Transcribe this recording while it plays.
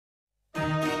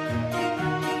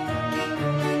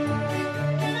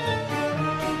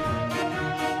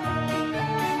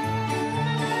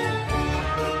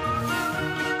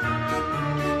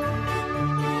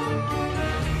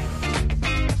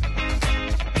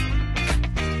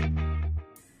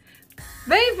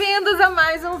Bem-vindos a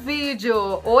mais um vídeo.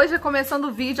 Hoje começando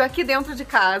o vídeo aqui dentro de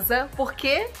casa.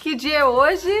 Porque que dia é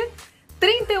hoje?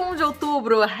 31 de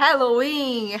outubro,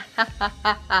 Halloween!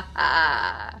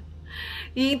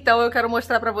 E então eu quero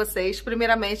mostrar pra vocês,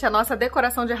 primeiramente, a nossa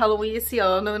decoração de Halloween esse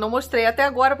ano. Eu não mostrei até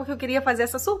agora porque eu queria fazer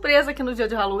essa surpresa aqui no dia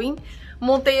de Halloween.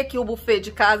 Montei aqui o buffet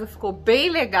de casa, ficou bem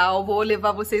legal. Vou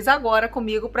levar vocês agora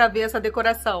comigo pra ver essa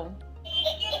decoração.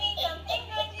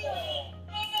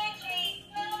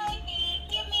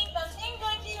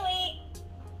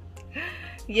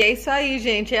 E é isso aí,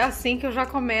 gente. É assim que eu já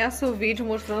começo o vídeo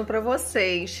mostrando pra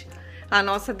vocês a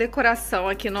nossa decoração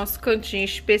aqui, nosso cantinho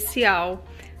especial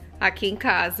aqui em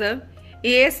casa.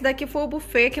 E esse daqui foi o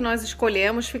buffet que nós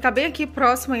escolhemos. Fica bem aqui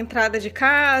próximo à entrada de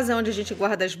casa, onde a gente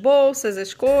guarda as bolsas,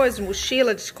 as coisas,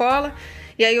 mochila de escola.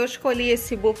 E aí eu escolhi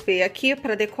esse buffet aqui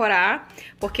para decorar,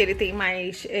 porque ele tem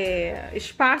mais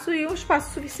espaço e um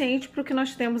espaço suficiente para o que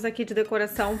nós temos aqui de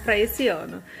decoração para esse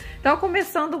ano. Então,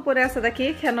 começando por essa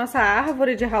daqui, que é a nossa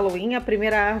árvore de Halloween, a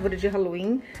primeira árvore de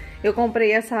Halloween. Eu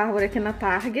comprei essa árvore aqui na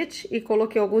Target e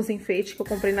coloquei alguns enfeites que eu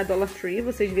comprei na Dollar Tree.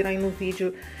 Vocês viram aí no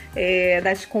vídeo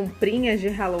das comprinhas de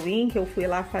Halloween que eu fui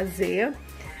lá fazer.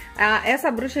 Essa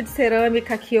bruxa de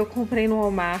cerâmica aqui eu comprei no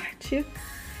Walmart.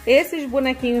 Esses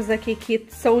bonequinhos aqui que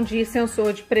são de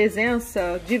sensor de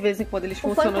presença, de vez em quando eles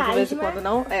funcionam, de vez em quando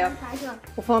não.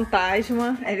 O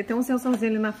fantasma. Ele tem um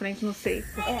sensorzinho ali na frente, não sei.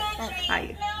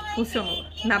 Aí, funcionou.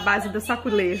 Na base do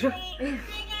saculejo.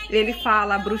 Ele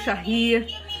fala, a bruxa ri.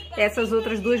 Essas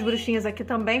outras duas bruxinhas aqui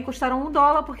também custaram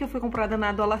 $1 porque eu fui comprada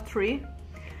na Dollar Tree.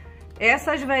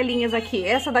 Essas velhinhas aqui,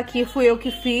 essa daqui fui eu que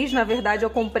fiz. Na verdade, eu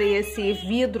comprei esse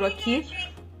vidro aqui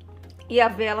e a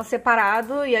vela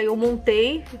separado, e aí eu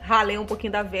montei, ralei um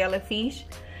pouquinho da vela, fiz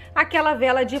aquela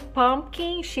vela de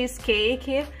pumpkin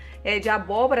cheesecake, de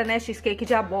abóbora, né, cheesecake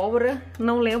de abóbora,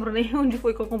 não lembro nem onde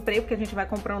foi que eu comprei, porque a gente vai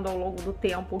comprando ao longo do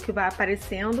tempo o que vai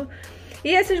aparecendo. E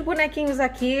esses bonequinhos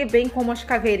aqui, bem como as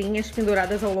caveirinhas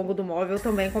penduradas ao longo do móvel,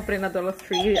 também comprei na Dollar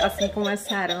Tree, assim como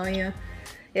essa aranha,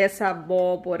 essa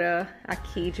abóbora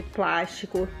aqui de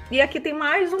plástico. E aqui tem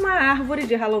mais uma árvore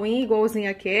de Halloween,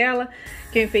 igualzinha àquela,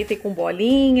 que eu enfeitei com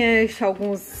bolinhas,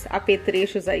 alguns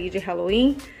apetrechos aí de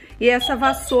Halloween. E essa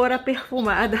vassoura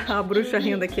perfumada, a bruxa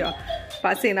rindo aqui, ó.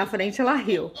 Passei na frente, ela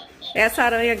riu. Essa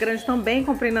aranha grande também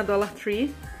comprei na Dollar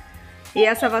Tree. E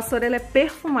essa vassoura, ela é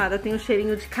perfumada, tem um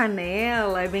cheirinho de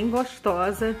canela, é bem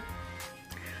gostosa.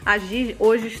 A Gi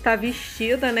hoje está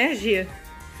vestida, né, Gi?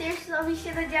 Eu estou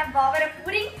vestida de abóbora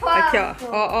por enquanto. Aqui,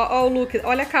 ó o look.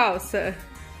 Olha a calça.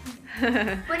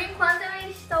 Por enquanto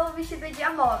eu estou vestida de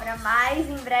abóbora, mas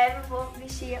em breve eu vou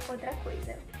vestir outra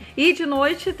coisa. E de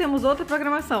noite temos outra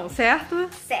programação, certo?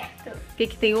 Certo. O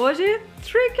que tem hoje?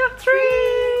 Trick or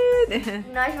Treat!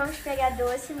 Nós vamos pegar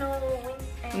doce em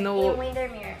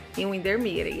Windermere. Em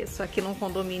Windermere, isso. Aqui num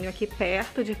condomínio aqui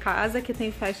perto de casa que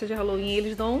tem festa de Halloween e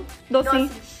eles dão docinho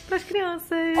para as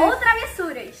crianças. Ou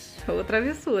travessuras. Ou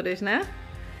travessuras, né?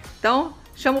 Então,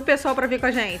 chama o pessoal para vir com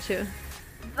a gente.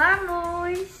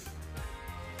 Vamos!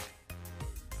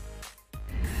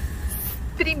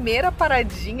 Primeira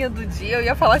paradinha do dia, eu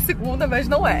ia falar segunda, mas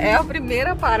não é. É a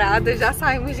primeira parada, já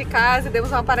saímos de casa e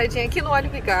demos uma paradinha aqui no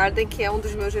Olive Garden, que é um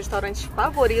dos meus restaurantes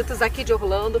favoritos aqui de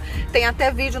Orlando. Tem até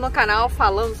vídeo no canal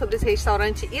falando sobre esse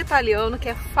restaurante italiano, que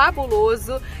é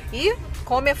fabuloso e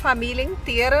come a família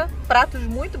inteira, pratos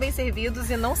muito bem servidos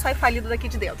e não sai falido daqui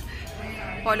de dentro.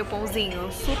 Olha o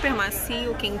pãozinho, super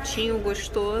macio, quentinho,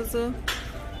 gostoso.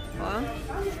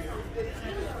 Ó.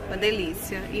 Uma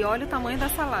delícia. E olha o tamanho da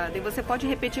salada. E você pode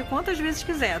repetir quantas vezes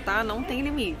quiser, tá? Não tem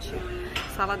limite.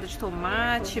 Salada de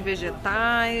tomate,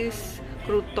 vegetais,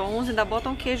 croutons, ainda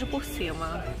botam queijo por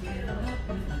cima.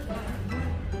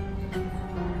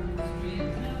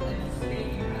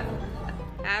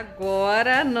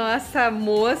 Agora nossa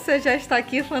moça já está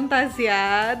aqui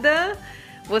fantasiada.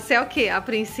 Você é o quê? A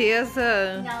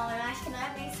princesa? Não, eu acho que não é a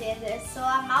princesa. Eu sou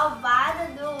a malvada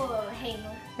do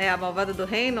reino. É, a malvada do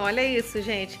reino? Olha isso,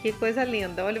 gente. Que coisa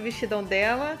linda. Olha o vestidão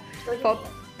dela. Estou de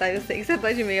meia. Tá, eu sei que você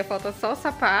tá de meia. Falta só o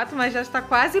sapato, mas já está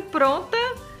quase pronta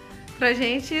pra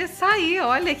gente sair.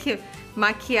 Olha que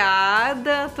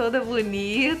maquiada, toda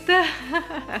bonita.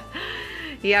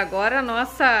 E agora a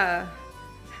nossa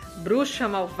bruxa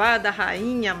malvada,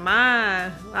 rainha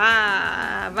má,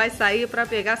 vai sair pra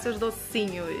pegar seus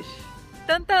docinhos.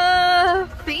 Tantã!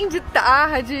 Fim de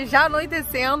tarde, já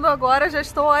anoitecendo. Agora já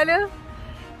estou, olha,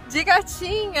 de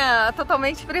gatinha,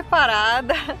 totalmente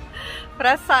preparada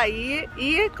para sair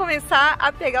e começar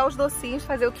a pegar os docinhos,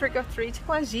 fazer o trick or treat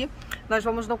com a Gi. Nós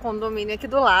vamos no condomínio aqui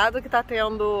do lado, que tá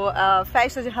tendo a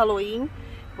festa de Halloween.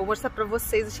 Vou mostrar pra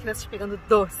vocês as crianças pegando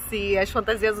doce, as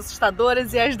fantasias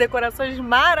assustadoras e as decorações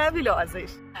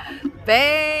maravilhosas.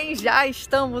 Bem, já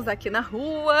estamos aqui na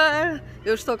rua.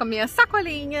 Eu estou com a minha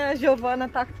sacolinha, a Giovana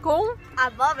tá com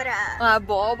a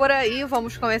abóbora e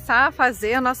vamos começar a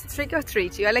fazer a nossa trick or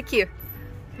treat. E olha aqui,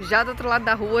 já do outro lado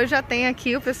da rua já tem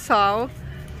aqui o pessoal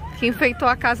que enfeitou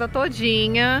a casa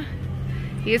todinha.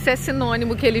 Isso é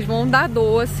sinônimo que eles vão dar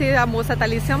doce. A moça tá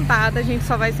ali sentada, a gente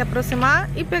só vai se aproximar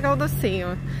e pegar o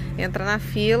docinho. Entra na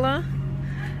fila,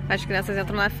 as crianças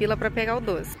entram na fila para pegar o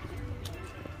doce.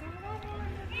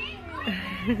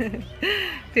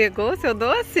 Pegou o seu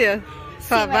doce?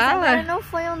 Sua bala? Agora não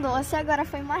foi um doce, agora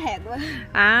foi uma régua.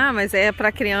 Ah, mas é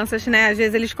para crianças, né? Às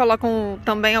vezes eles colocam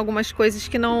também algumas coisas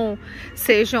que não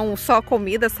sejam só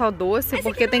comida, só doce,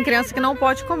 porque tem criança que não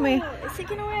pode comer. Esse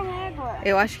aqui não é régua.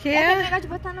 Eu acho que é. É legal de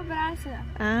botar no braço.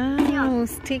 Ah, um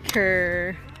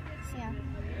sticker. Assim, ó.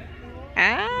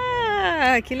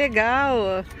 Ah, que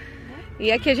legal.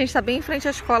 E aqui a gente tá bem em frente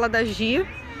à escola da Gi.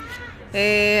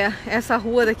 Essa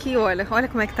rua daqui, olha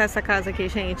como é que tá essa casa aqui,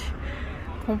 gente.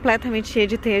 Completamente cheia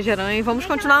de teia de aranha. Vamos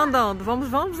continuar andando,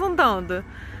 vamos andando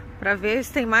pra ver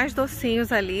se tem mais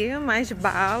docinhos ali, mais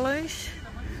balas.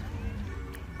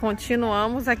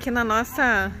 Continuamos aqui na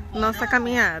nossa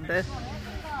caminhada.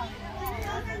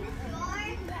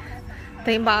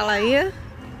 Tem bala aí?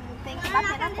 Tem que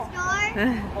bater na porta.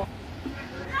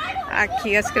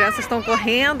 Aqui as crianças estão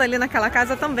correndo, ali naquela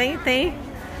casa também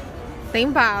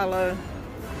tem bala.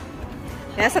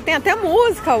 Essa tem até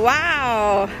música,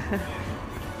 uau!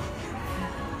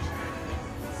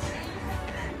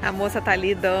 A moça tá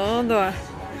ali dando, ó.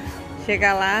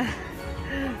 Chega lá.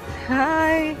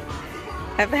 Hi!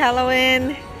 Happy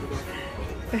Halloween!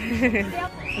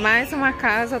 Mais uma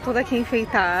casa toda aqui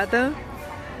enfeitada.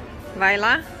 Vai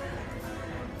lá.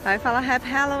 Vai falar Happy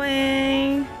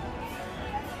Halloween!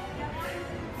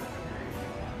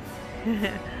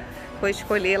 Foi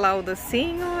escolher lá o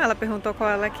docinho. Ela perguntou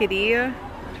qual ela queria.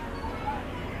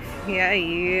 E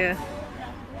aí...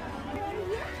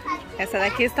 Essa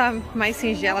daqui está mais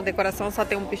singela, a decoração só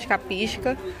tem um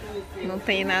pisca-pisca, não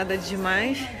tem nada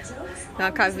demais. Tem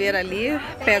uma caveira ali,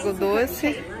 pega o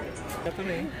doce. Eu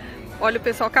também. Olha o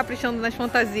pessoal caprichando nas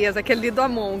fantasias, aquele do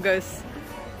Among Us.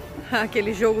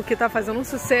 Aquele jogo que tá fazendo um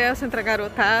sucesso entre a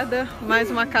garotada. Mais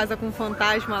uma casa com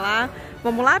fantasma lá.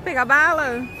 Vamos lá pegar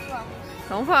bala?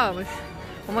 Então vamos.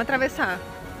 Vamos atravessar.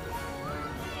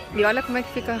 E olha como é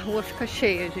que fica a rua, fica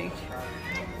cheia, gente.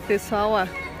 Pessoal, ó.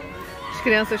 As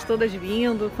crianças todas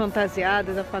vindo,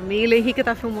 fantasiadas, a família. Henrique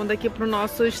tá filmando aqui pro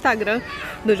nosso Instagram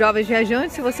do Jovens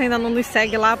Viajantes. Se você ainda não nos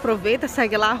segue lá, aproveita,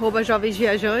 segue lá,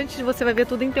 @jovensviajantes. Você vai ver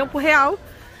tudo em tempo real.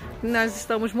 Nós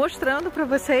estamos mostrando pra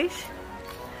vocês.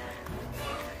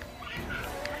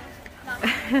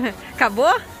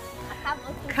 Acabou?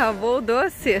 Acabou o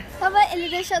doce? Ele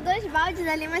deixou 2 baldes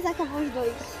ali, mas acabou os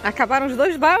 2. Acabaram os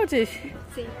 2 baldes?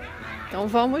 Sim. Então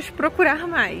vamos procurar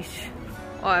mais.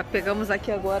 Ó, pegamos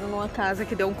aqui agora numa casa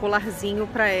que deu um colarzinho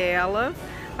pra ela.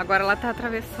 Agora ela tá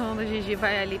atravessando, a Gigi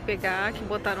vai ali pegar, que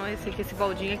botaram esse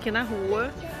baldinho aqui na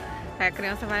rua. Aí a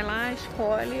criança vai lá,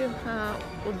 escolhe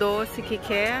o doce que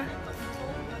quer.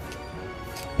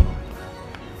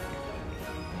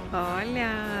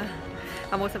 Olha,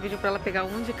 a moça pediu pra ela pegar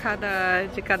um de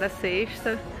cada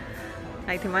cesta.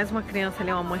 Aí tem mais uma criança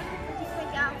ali, ó, mãe.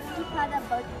 Pegar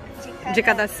um de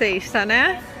cada cesta,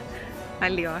 né?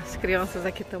 Ali, ó, as crianças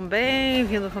aqui também,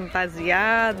 vindo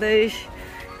fantasiadas.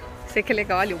 Sei que é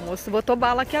legal. Olha, o moço botou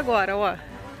bala aqui agora, ó.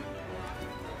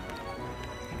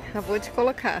 Acabou de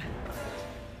colocar.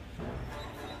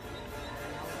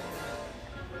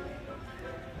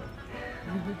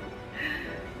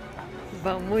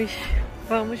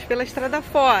 Vamos pela estrada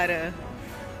fora.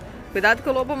 Cuidado que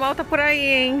o lobo mau tá por aí,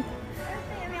 hein?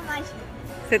 Eu tenho a minha magia.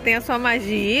 Você tem a sua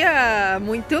magia?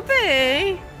 Muito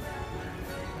bem!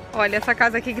 Olha, essa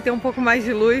casa aqui que tem um pouco mais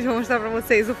de luz, vou mostrar pra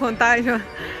vocês o fantasma.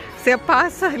 Você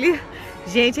passa ali,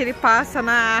 gente, ele passa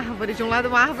na árvore, de um lado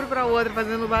uma árvore pra outra,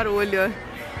 fazendo barulho.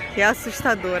 Que é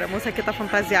assustador. A moça aqui tá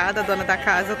fantasiada, a dona da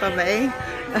casa também.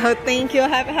 Thank you,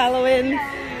 happy Halloween.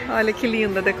 Olha que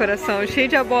linda a decoração, cheia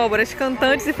de abóboras,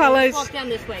 cantantes e falantes.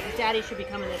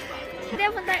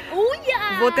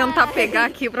 Vou tentar pegar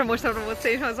aqui pra mostrar pra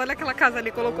vocês, mas olha aquela casa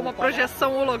ali, colocou uma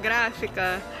projeção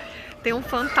holográfica. Tem um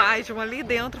fantasma ali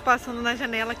dentro passando na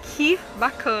janela, que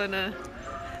bacana.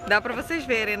 Dá pra vocês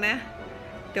verem, né?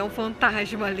 Tem um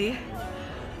fantasma ali.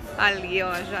 Ali,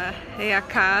 ó, já é a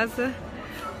casa.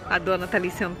 A dona tá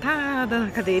ali sentada na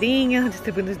cadeirinha,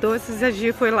 distribuindo os doces. E a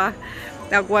Gi foi lá.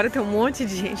 Agora tem um monte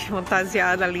de gente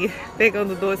fantasiada ali,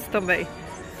 pegando doce também.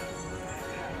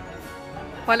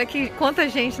 Olha que quanta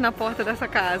gente na porta dessa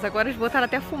casa. Agora eles botaram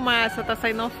até fumaça, tá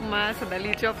saindo uma fumaça dali,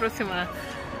 deixa eu aproximar.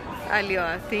 Ali,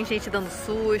 ó, tem gente dando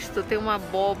susto, tem uma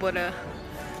abóbora,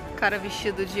 cara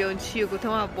vestido de antigo, tem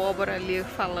uma abóbora ali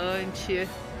falante.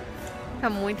 Tá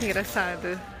muito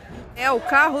engraçado. É o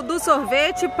carro do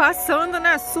sorvete passando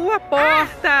na sua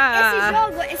porta.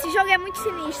 Esse jogo é muito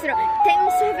sinistro. Tem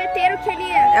um sorveteiro que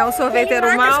ele... É o sorveteiro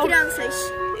ele mata mal. as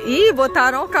crianças. Ih,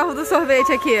 botaram o carro do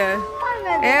sorvete aqui.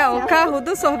 É o carro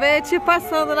do sorvete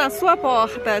passando na sua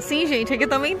porta. Sim, gente, aqui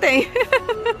também tem.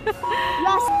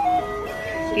 Nossa.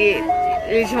 E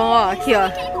eles vão, ó, aqui, ó.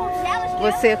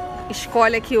 Você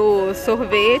escolhe aqui o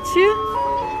sorvete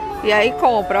e aí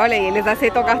compra. Olha aí, eles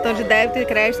aceitam cartão de débito e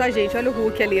crédito, tá, gente? Olha o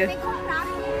Hulk ali.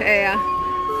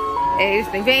 Eles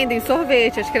vendem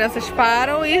sorvete. As crianças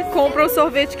param e compram o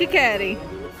sorvete que querem.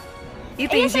 E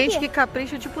tem gente que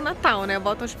capricha tipo Natal, né?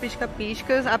 Bota uns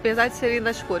pisca-piscas, apesar de serem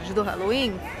das cores do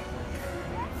Halloween.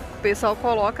 O pessoal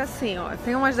coloca assim, ó.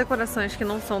 Tem umas decorações que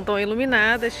não são tão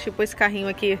iluminadas, tipo esse carrinho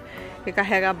aqui que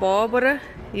carrega abóbora.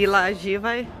 E lá a Gi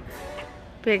vai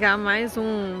pegar mais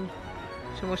um.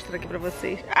 Deixa eu mostrar aqui pra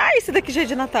vocês. Ah, esse daqui já é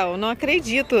de Natal, não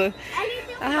acredito.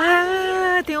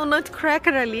 Ah, tem um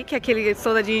nutcracker ali, que é aquele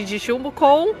soldadinho de chumbo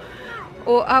com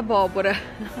a abóbora.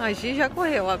 A Gi já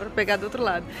correu lá pra pegar do outro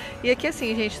lado. E aqui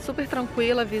assim, gente, super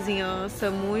tranquila a vizinhança,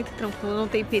 muito tranquilo, não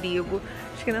tem perigo.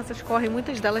 As crianças correm,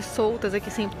 muitas delas soltas aqui,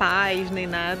 sem pais nem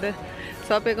nada,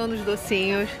 só pegando os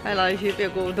docinhos. Aí lá a Gi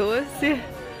pegou o doce.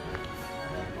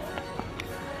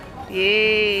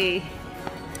 Yay!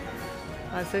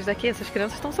 Essas daqui, essas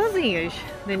crianças estão sozinhas,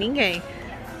 nem ninguém.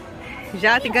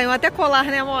 Já ganhou até colar,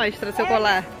 né? Mostra seu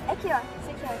colar. Aqui, ó.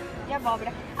 Esse aqui, ó. De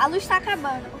abóbora. A luz tá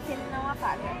acabando, porque ele não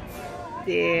apaga.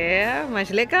 É, mas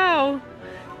legal.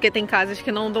 Porque tem casas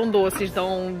que não dão doces,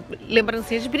 dão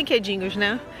lembrancinhas de brinquedinhos,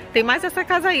 né? Tem mais essa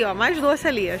casa aí, ó. Mais doce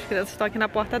ali. As crianças estão aqui na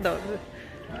porta dando.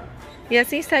 E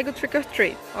assim segue o trick or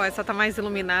treat. Ó, essa tá mais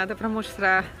iluminada pra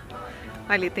mostrar.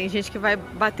 Ali, tem gente que vai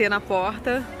bater na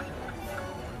porta.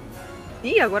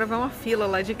 Ih, agora vai uma fila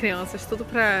lá de crianças, tudo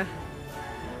pra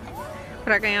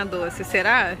ganhar doce.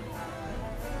 Será?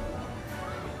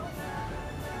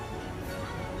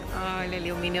 Olha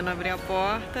ali, o menino abriu a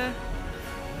porta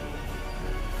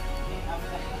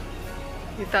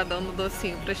e tá dando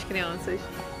docinho pras crianças.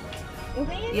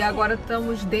 E agora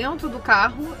estamos dentro do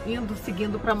carro,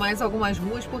 seguindo para mais algumas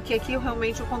ruas, porque aqui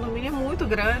realmente o condomínio é muito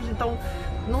grande, então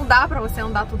não dá para você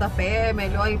andar tudo a pé, é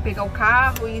melhor ir pegar o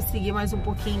carro e seguir mais um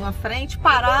pouquinho à frente,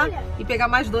 parar e pegar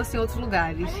mais doce em outros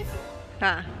lugares.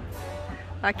 Tá.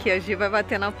 Aqui a Gi vai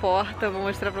bater na porta, vou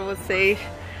mostrar para vocês,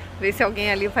 ver se alguém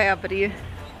ali vai abrir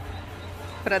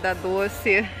para dar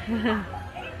doce.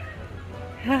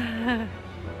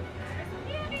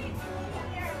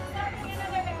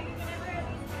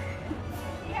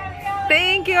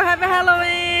 Thank you, happy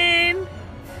Halloween!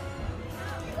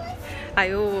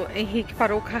 Aí o Henrique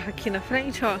parou o carro aqui na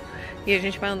frente, ó. E a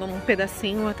gente vai andando um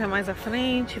pedacinho até mais à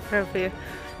frente pra ver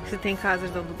se tem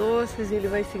casas dando doces. E ele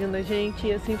vai seguindo a gente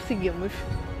e assim seguimos.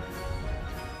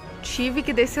 Tive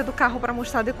que descer do carro pra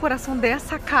mostrar a decoração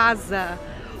dessa casa.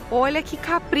 Olha que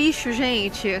capricho,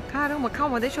 gente. Caramba,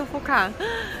 calma, deixa eu focar.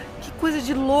 Que coisa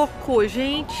de louco,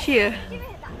 gente.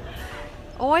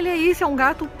 Olha isso, é um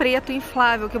gato preto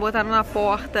inflável que botaram na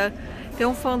porta. Tem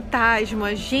um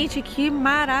fantasma. Gente, que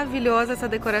maravilhosa essa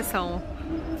decoração.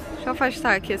 Deixa eu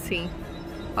afastar aqui assim.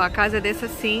 Ó, a casa é desse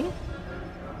assim.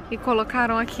 E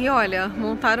colocaram aqui, olha,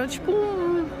 montaram tipo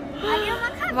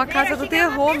uma casa do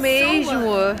terror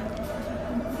mesmo.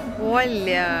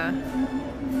 Olha.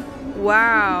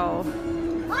 Uau.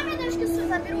 Ai, meu Deus, que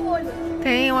susto, abriu o olho.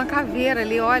 Tem uma caveira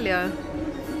ali, olha.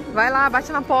 Vai lá,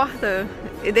 bate na porta.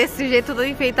 E desse jeito tudo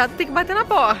enfeitado, tem que bater na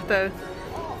porta.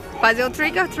 Fazer o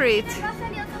trick or treat.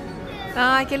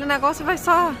 Ah, aquele negócio vai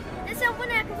só... Esse é um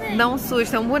boneco, velho. Dá um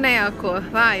susto, é um boneco.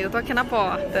 Vai, eu tô aqui na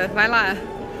porta. Vai lá.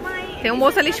 Tem um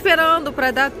moço ali esperando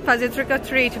pra fazer trick or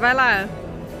treat. Vai lá.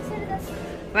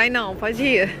 Vai não, pode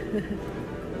ir.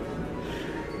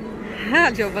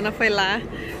 A Giovana foi lá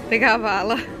pegar a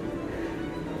vala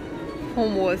com o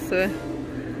moço.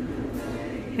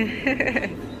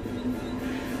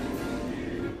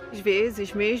 Às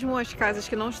vezes, mesmo as casas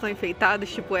que não estão enfeitadas,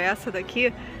 tipo essa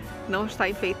daqui, não está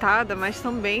enfeitada, mas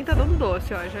também tá dando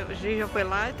doce, ó. A gente já foi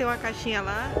lá, tem uma caixinha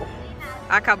lá.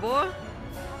 Acabou?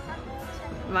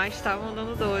 Mas estavam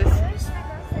dando doce.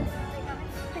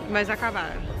 Mas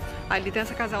acabaram. Ali tem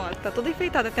essa casa, ó, tá toda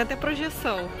enfeitada, tem até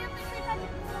projeção.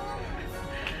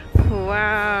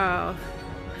 Uau!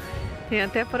 Tem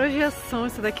até projeção,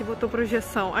 esse daqui botou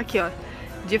projeção. Aqui, ó,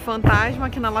 de fantasma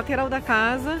aqui na lateral da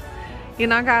casa. E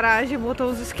na garagem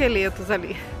botou os esqueletos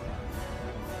ali.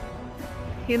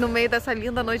 E no meio dessa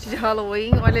linda noite de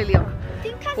Halloween, olha ali,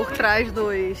 ó, por trás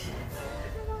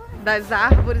das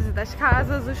árvores e das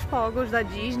casas, os fogos da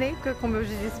Disney, porque como eu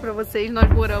já disse pra vocês, nós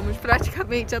moramos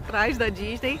praticamente atrás da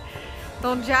Disney.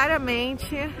 Então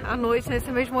diariamente, à noite,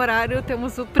 nesse mesmo horário,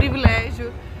 temos o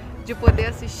privilégio de poder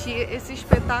assistir esse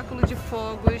espetáculo de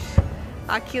fogos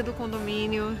aqui do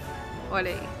condomínio.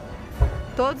 Olha aí.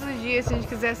 Todos os dias, se a gente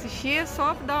quiser assistir, é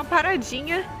só dar uma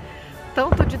paradinha,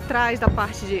 tanto de trás da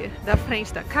parte da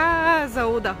frente da casa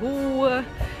ou da rua.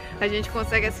 A gente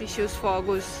consegue assistir os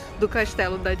fogos do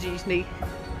castelo da Disney.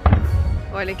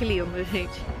 Olha que lindo,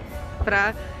 gente.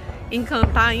 Pra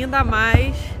encantar ainda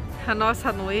mais a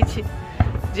nossa noite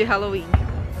de Halloween.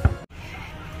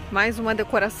 Mais uma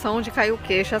decoração de cair o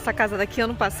queixo. Essa casa daqui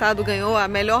ano passado ganhou a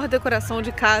melhor decoração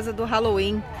de casa do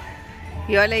Halloween.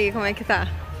 E olha aí como é que tá.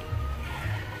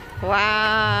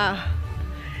 Uau!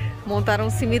 Montaram um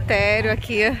cemitério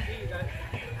aqui.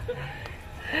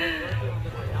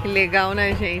 Que legal,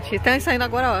 né, gente? Estão saindo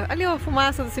agora, ó. Ali, ó, a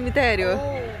fumaça do cemitério.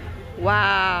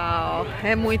 Uau!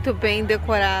 É muito bem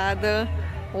decorada.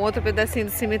 Um outro pedacinho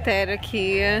do cemitério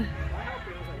aqui.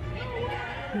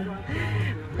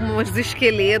 Uns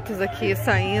esqueletos aqui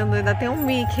saindo. Ainda tem um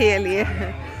Mickey ali.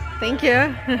 Tem que...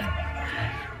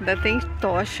 Ainda tem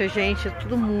tocha, gente. É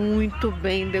tudo muito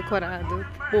bem decorado.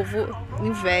 O povo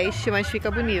investe, mas fica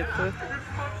bonito.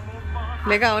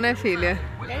 Legal, né, filha?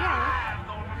 Legal.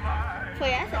 Foi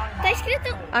essa? Tá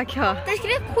escrito... Aqui, ó. Tá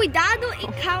escrito cuidado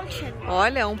e caution.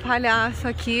 Olha, um palhaço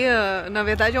aqui. Na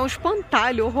verdade é um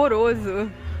espantalho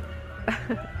horroroso.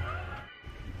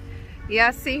 E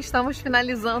assim estamos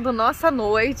finalizando nossa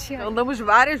noite. Andamos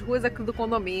várias ruas aqui do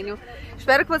condomínio.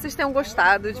 Espero que vocês tenham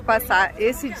gostado de passar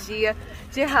esse dia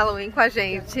de Halloween com a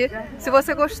gente. Se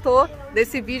você gostou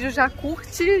desse vídeo, já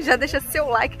curte, já deixa seu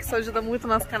like, que isso ajuda muito o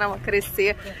nosso canal a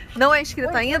crescer. Não é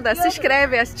inscrito ainda? Se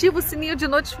inscreve, ativa o sininho de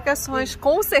notificações.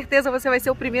 Com certeza você vai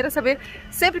ser o primeiro a saber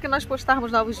sempre que nós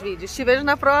postarmos novos vídeos. Te vejo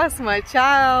na próxima.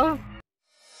 Tchau!